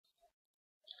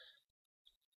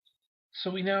So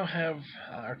we now have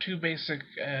our two basic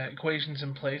equations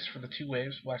in place for the two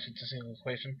waves. Well, actually, it's a single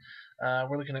equation.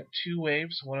 We're looking at two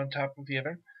waves, one on top of the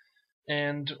other,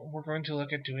 and we're going to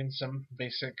look at doing some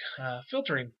basic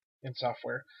filtering in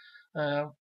software. Uh,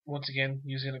 Once again,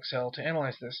 using Excel to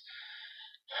analyze this.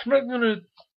 I'm not going to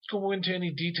go into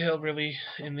any detail really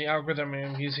in the algorithm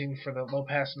I'm using for the low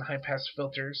pass and high pass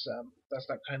filters. That's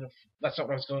not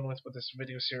what I was going with this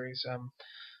video series.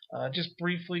 Just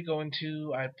briefly go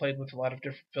into, I played with a lot of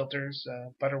different filters.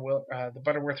 The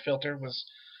Butterworth filter was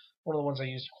one of the ones I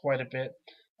used quite a bit.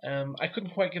 I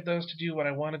couldn't quite get those to do what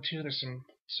I wanted to. There's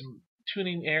some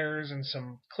tuning errors and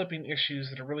some clipping issues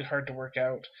that are really hard to work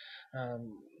out.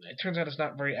 It turns out it's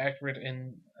not very accurate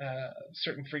in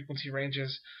certain frequency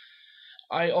ranges.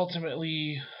 I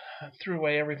ultimately threw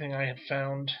away everything I had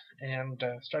found and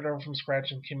started over from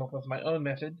scratch and came up with my own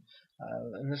method.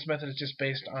 And this method is just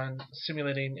based on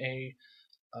simulating a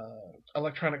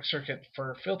electronic circuit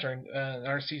for filtering, an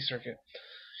RC circuit.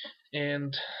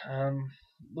 And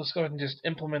let's go ahead and just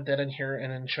implement that in here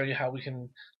and then show you how we can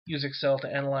use Excel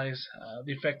to analyze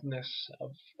the effectiveness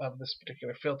of this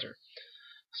particular filter.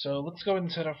 So let's go ahead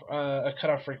and set up a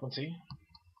cutoff frequency.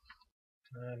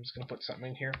 I'm just going to put something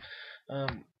in here.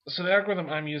 So the algorithm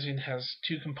I'm using has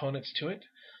two components to it.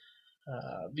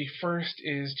 The first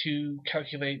is to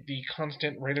calculate the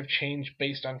constant rate of change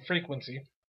based on frequency.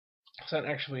 It's not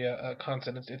actually a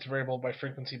constant, it's variable by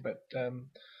frequency, but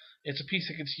it's a piece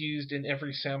that gets used in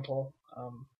every sample,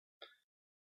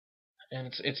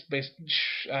 and it's based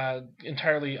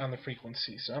entirely on the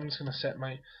frequency. So I'm just going to set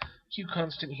my Q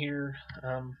constant here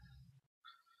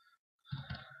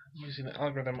using the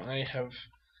algorithm I have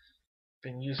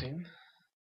been using.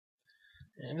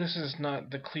 And this is not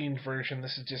the cleaned version,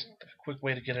 this is just a quick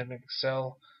way to get it in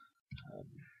Excel.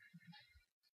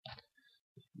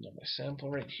 My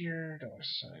sample right here, $F,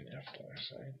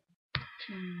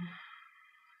 $2.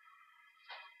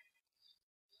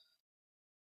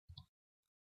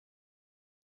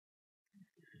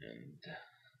 And,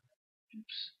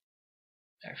 oops,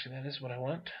 actually that is what I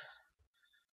want.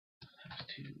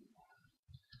 F2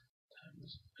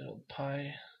 times good old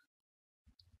pi.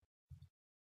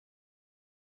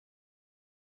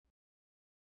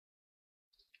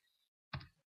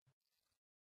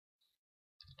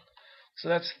 So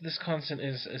this constant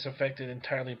is affected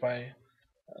entirely by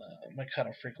my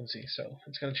cutoff frequency. So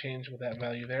it's going to change with that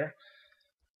value there.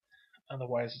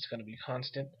 Otherwise, it's going to be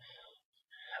constant.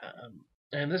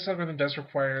 And this algorithm does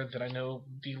require that I know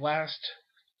the last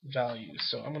value.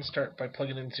 So I'm going to start by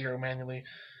plugging in 0 manually,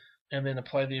 and then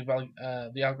apply the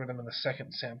algorithm in the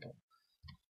second sample.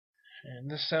 And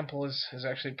this sample is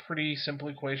actually a pretty simple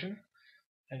equation.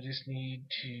 I just need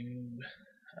to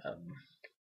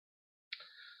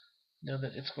know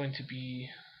that it's going to be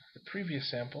the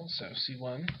previous sample, so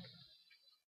C1.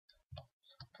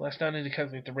 Plus now I need to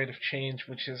calculate the rate of change,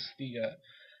 which is the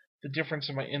difference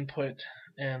in my input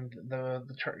and the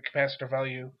capacitor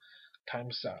value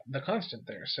times the constant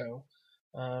there. So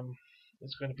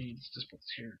it's going to be, let's just put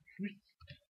this here.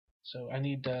 So I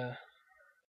need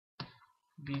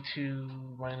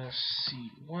B2 minus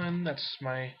C1. That's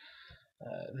my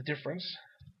the difference.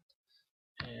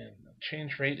 And the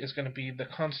change rate is going to be the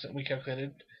constant we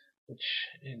calculated, which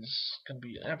is going to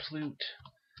be an absolute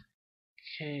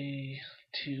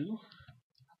K2.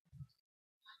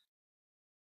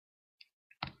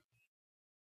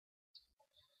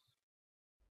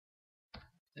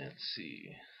 Let's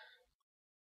see.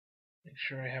 Make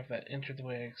sure I have that entered the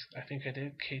way I think I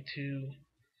did. K2.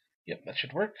 Yep, that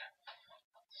should work.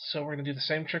 So we're going to do the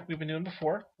same trick we've been doing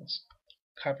before. Let's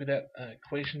copy that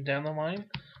equation down the line.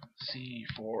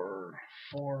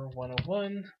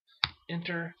 C44101.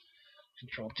 Enter.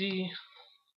 Control D.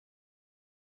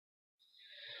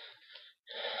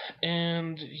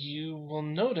 And you will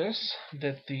notice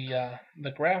that the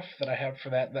graph that I have for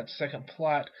that second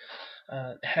plot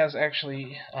has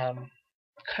actually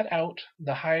cut out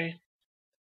the high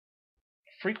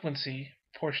frequency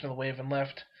portion of the wave and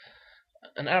left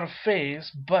an out of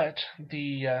phase, but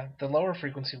the lower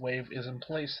frequency wave is in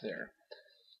place there.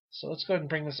 So let's go ahead and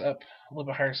bring this up a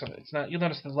little bit higher so that it's not. You'll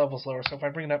notice the level's lower. So if I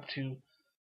bring it up to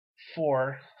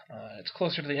 4, it's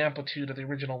closer to the amplitude of the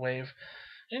original wave,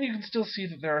 and you can still see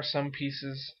that there are some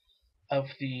pieces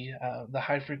of the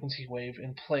high frequency wave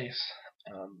in place.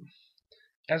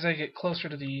 As I get closer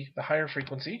to the higher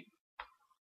frequency,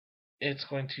 it's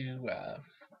going to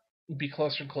be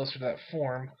closer and closer to that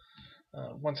form.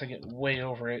 Once I get way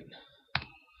over it,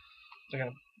 they're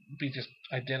going to be just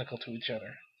identical to each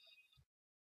other.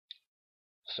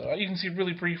 So you can see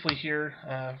really briefly here,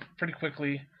 pretty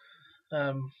quickly,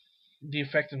 the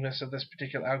effectiveness of this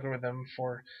particular algorithm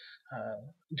for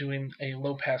doing a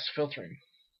low-pass filtering.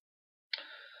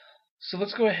 So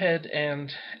let's go ahead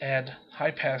and add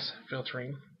high-pass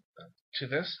filtering to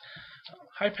this.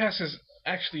 High-pass is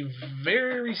actually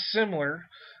very similar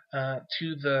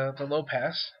to the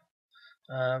low-pass.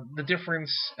 The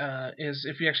difference is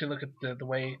if you actually look at the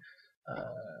way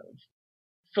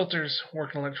filters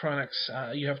work in electronics,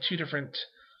 you have two different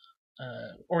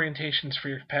orientations for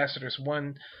your capacitors.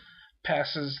 One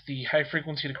passes the high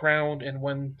frequency to ground, and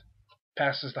one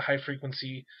passes the high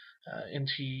frequency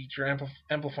into your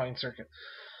amplifying circuit.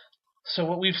 So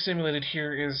what we've simulated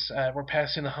here is we're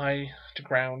passing the high to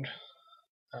ground.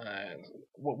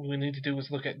 What we need to do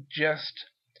is look at just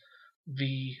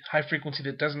the high frequency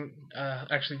that doesn't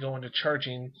actually go into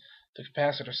charging the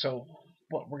capacitor. So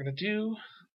what we're going to do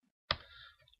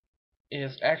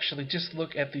is actually just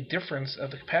look at the difference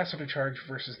of the capacitor charge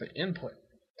versus the input.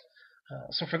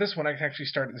 So for this one, I can actually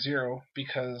start at 0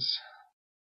 because,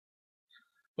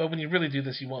 well, when you really do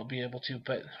this, you won't be able to.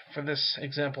 But for this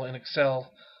example in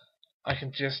Excel, I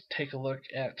can just take a look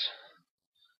at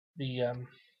the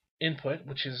input,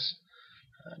 which is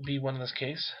B1 in this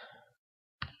case,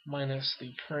 minus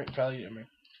the current value of my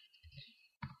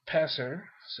capacitor,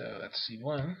 so that's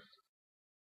C1.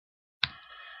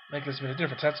 That gives me the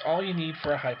difference. That's all you need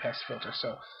for a high-pass filter.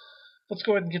 So let's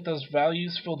go ahead and get those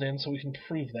values filled in so we can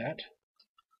prove that.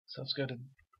 So let's go to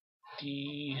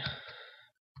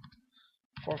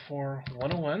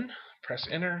D44101, press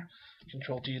enter,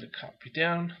 Control D to copy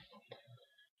down,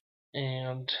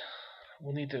 and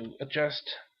we'll need to adjust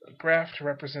the graph to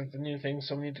represent the new thing.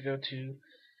 So we need to go to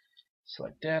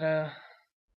select data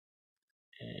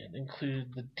and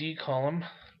include the D column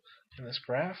in this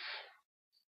graph.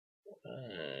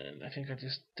 And I think I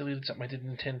just deleted something I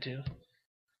didn't intend to.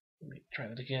 Let me try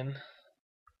that again.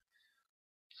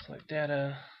 Select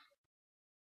data.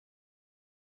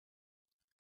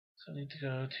 So I need to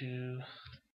go to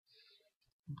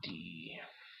D.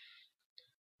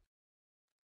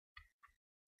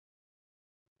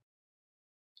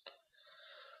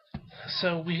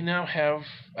 So we now have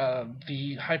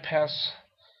the high pass,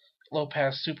 low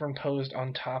pass superimposed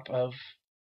on top of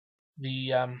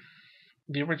the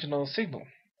original signal.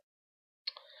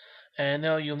 And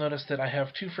now you'll notice that I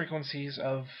have two frequencies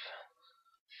of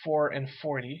 4 and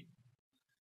 40,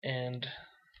 and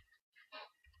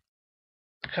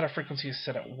the cutoff frequency is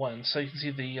set at 1. So you can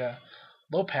see the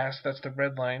low pass, that's the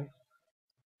red line,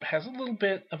 has a little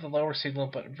bit of the lower signal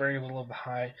but very little of the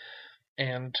high,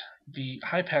 and the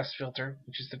high pass filter,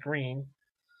 which is the green,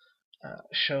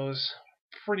 shows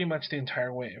pretty much the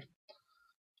entire wave.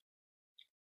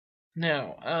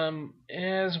 Now,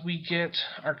 as we get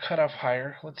our cutoff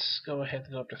higher, let's go ahead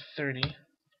and go up to 30.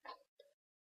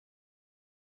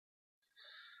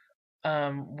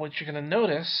 What you're going to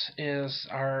notice is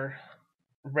our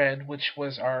red, which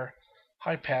was our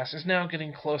high pass, is now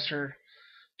getting closer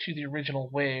to the original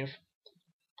wave,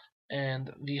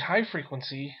 and the high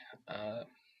frequency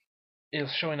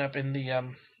is showing up in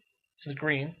the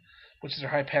green, which is our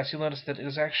high pass. You'll notice that it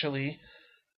is actually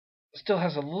still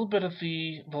has a little bit of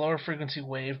the lower frequency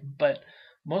wave, but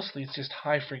mostly it's just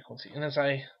high frequency. And as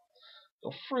I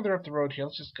go further up the road here,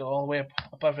 let's just go all the way up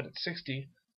above it at 60,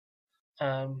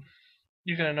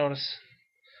 you're going to notice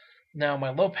now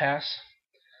my low pass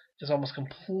is almost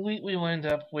completely lined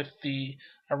up with the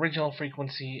original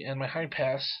frequency, and my high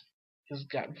pass has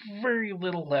got very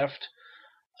little left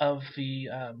of the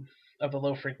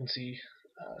low frequency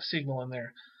signal in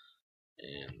there.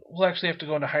 And we'll actually have to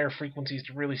go into higher frequencies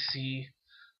to really see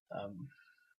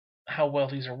how well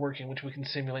these are working, which we can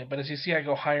simulate. But as you see, I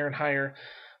go higher and higher.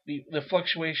 The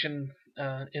fluctuation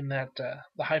in that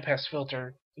the high pass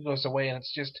filter goes away, and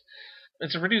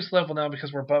it's a reduced level now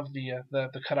because we're above the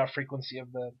cutoff frequency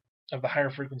of the higher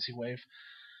frequency wave.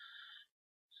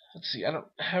 Let's see, I don't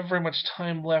have very much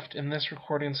time left in this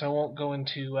recording, so I won't go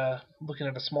into looking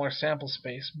at a smaller sample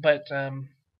space, but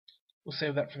we'll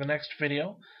save that for the next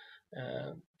video.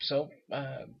 So,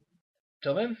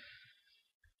 till then.